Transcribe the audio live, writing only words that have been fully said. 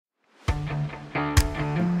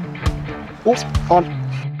Oh, on.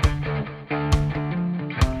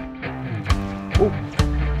 Oh,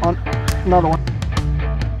 on. Another one.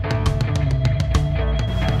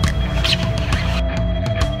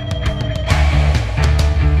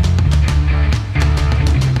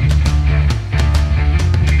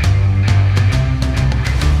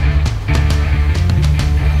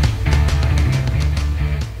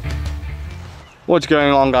 What's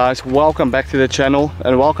going on, guys? Welcome back to the channel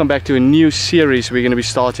and welcome back to a new series we're going to be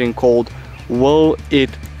starting called Will It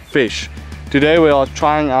Fish. Today we are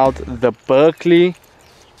trying out the Berkeley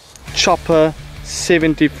Chopper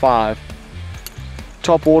 75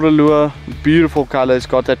 topwater lure. Beautiful colors,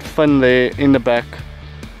 got that fin there in the back,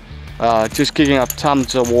 just kicking up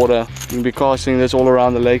tons of water. We'll be casting this all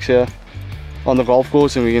around the lakes here on the golf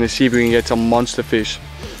course, and we're going to see if we can get some monster fish.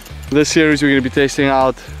 This series we're going to be testing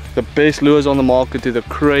out the best lures on the market to the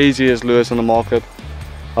craziest lures on the market.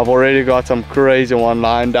 I've already got some crazy one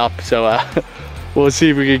lined up, so we'll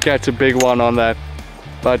see if we can catch a big one on that.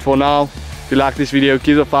 But for now, if you like this video,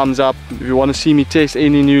 give it a thumbs up. If you want to see me test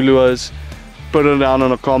any new lures, put it down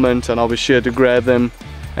in the comments and I'll be sure to grab them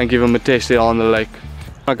and give them a test there on the lake.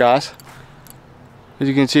 Alright guys, as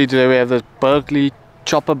you can see today we have this Berkeley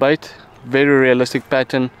chopper bait. Very realistic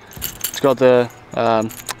pattern. It's got the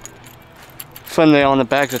fin there on the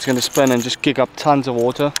back that's going to spin and just kick up tons of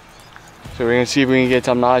water. So we're going to see if we can get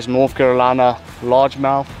some nice North Carolina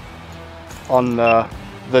largemouth on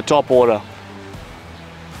the top water.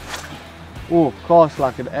 Oh, cast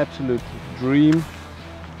like an absolute dream.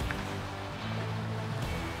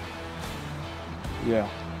 Yeah,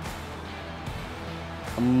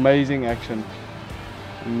 amazing action,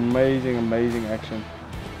 amazing action.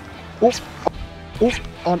 Oh,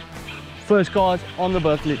 on first cast on the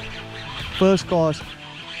Berkeley. First cast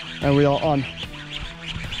and we are on.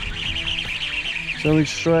 Swimming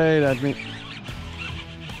straight at me.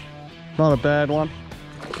 Not a bad one.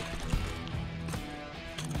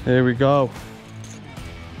 There we go.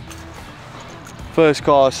 First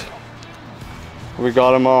cast. We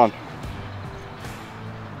got him on.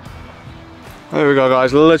 There we go,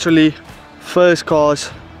 guys. Literally first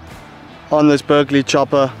cast on this Berkeley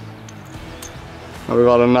chopper. And we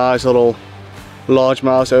got a nice little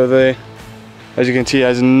largemouth over there. As you can see, he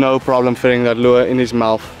has no problem fitting that lure in his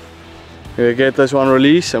mouth. We're going to get this one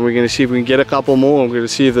released and we're going to see if we can get a couple more. We're going to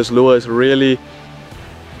see if this lure is really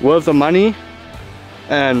worth the money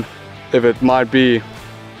and if it might be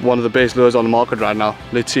one of the best lures on the market right now.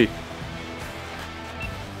 Let's see.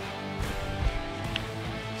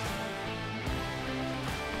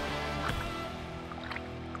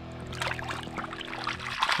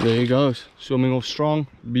 There he goes, swimming off strong.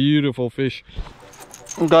 Beautiful fish.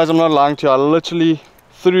 Guys, I'm not lying to you, I literally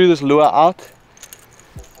threw this lure out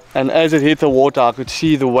and as it hit the water I could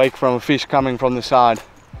see the wake from a fish coming from the side.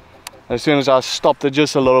 As soon as I stopped it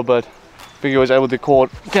just a little bit, I think he was able to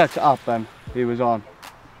catch up and he was on.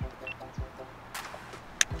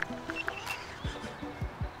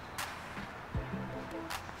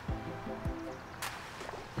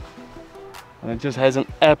 And it just has an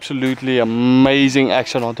absolutely amazing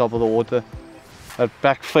action on top of the water. That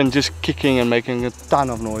back fin just kicking and making a ton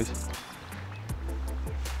of noise.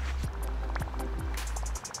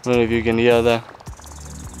 I don't know if you can hear that,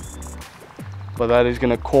 but that is going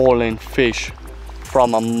to call in fish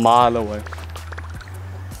from a mile away.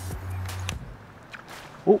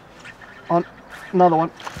 Oh, on another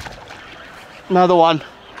one. Another one.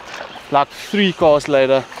 Like 3 casts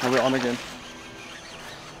later and we're on again.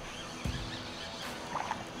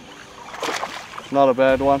 Not a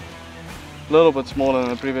bad one. A little bit smaller than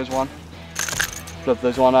the previous one. Flip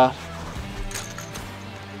this one out.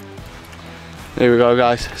 There we go,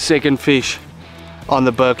 guys. Second fish on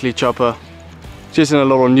the Berkeley chopper. Just in a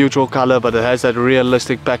little neutral color, but it has that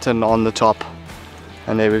realistic pattern on the top.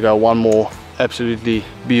 And there we go, one more absolutely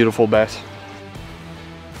beautiful bass.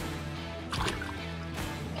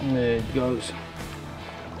 And there it goes.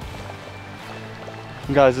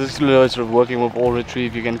 Guys, this lure is working with all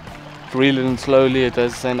retrieve. You can reel it in slowly, it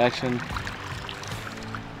does the same action.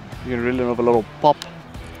 You can reel it with a little pop,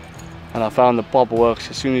 and I found the pop works.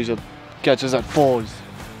 As soon as it catches that pause,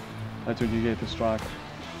 that's when you get the strike.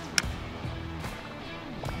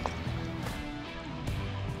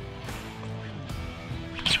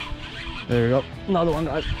 There we go, another one,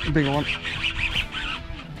 guys, a bigger one.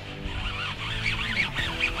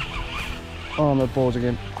 On that pause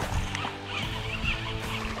again.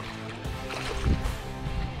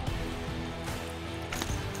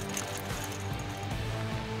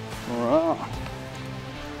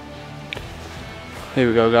 Here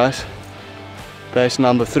we go, guys. Bass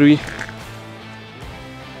number 3.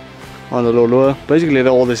 on the little lure. Basically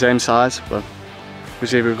they're all the same size, but we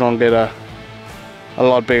see if we can't get a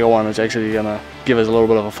lot bigger one. It's actually gonna give us a little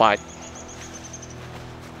bit of a fight.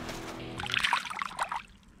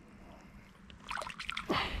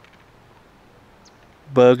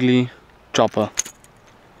 Burgley chopper,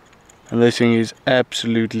 and this thing is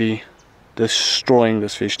absolutely destroying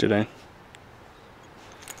this fish today.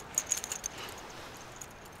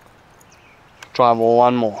 Try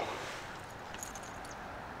one more.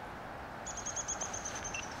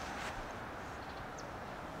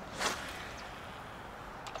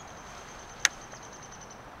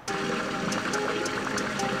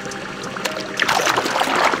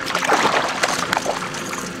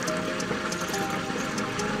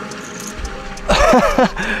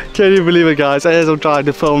 Can you believe it, guys? As I'm trying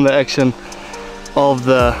to film the action of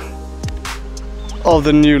the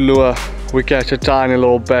new lure, we catch a tiny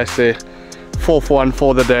little bass there. 4th one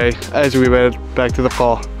for the day. As we went back to the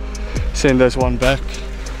car, send this one back.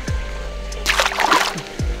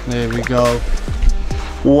 There we go.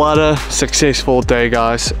 What a successful day,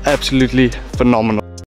 guys. Absolutely phenomenal.